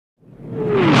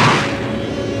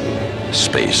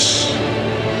space.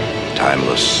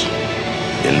 Timeless,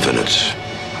 infinite,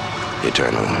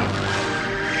 eternal.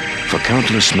 For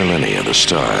countless millennia, the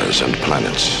stars and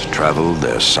planets traveled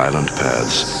their silent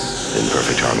paths in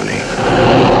perfect harmony.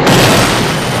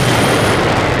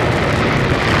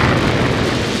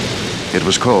 It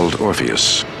was called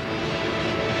Orpheus,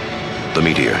 the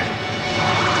Meteor.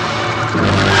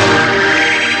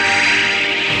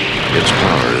 Its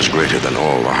power is greater than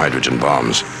all the hydrogen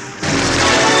bombs.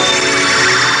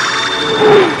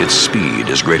 Its speed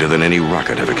is greater than any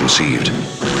rocket ever conceived.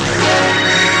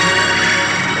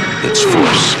 Its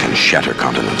force can shatter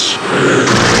continents.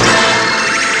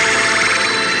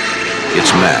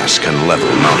 Its mass can level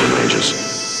mountain ranges.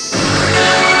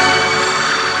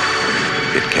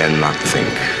 It cannot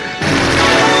think.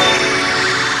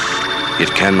 It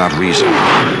cannot reason.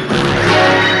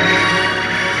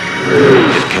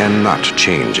 It cannot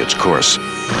change its course.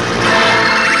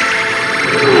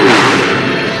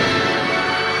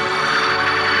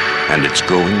 And it's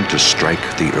going to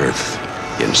strike the Earth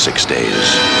in 6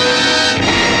 days.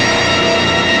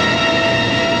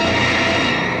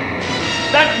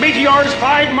 That meteor is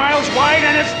 5 miles wide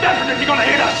and it's definitely gonna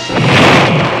hit us.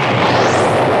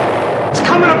 It's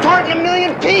coming apart in a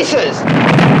million pieces.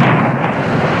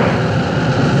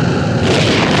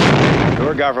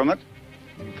 Your government,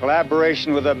 in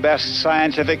collaboration with the best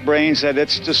scientific brains at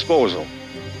its disposal,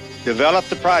 developed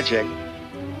the project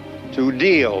to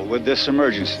deal with this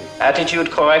emergency.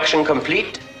 Attitude correction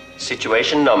complete.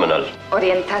 Situation nominal.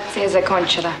 Ориентация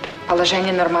закончена.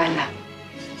 Положение нормально.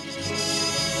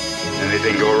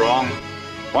 Anything go wrong?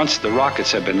 Once the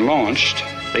rockets have been launched,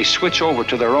 they switch over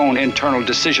to their own internal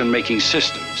decision-making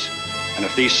systems. And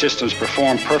if these systems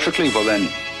perform perfectly, well then,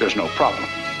 there's no problem.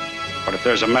 But if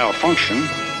there's a malfunction...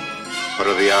 What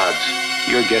are the odds?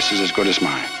 Your guess is as good as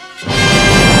mine.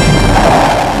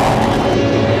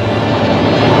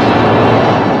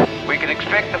 We can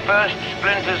expect the first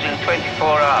splinters in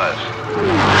 24 hours.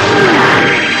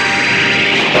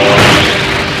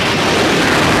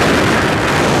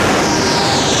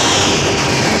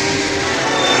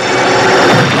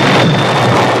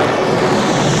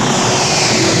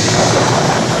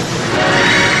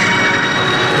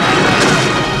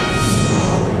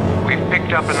 We've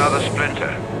picked up another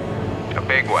splinter. A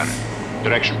big one.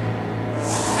 Direction?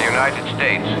 The United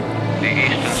States. The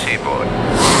eastern seaboard.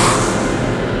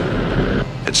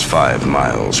 It's 5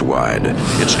 miles wide.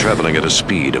 It's traveling at a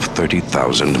speed of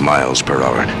 30,000 miles per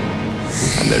hour.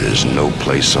 And there is no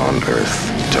place on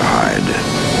Earth to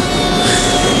hide.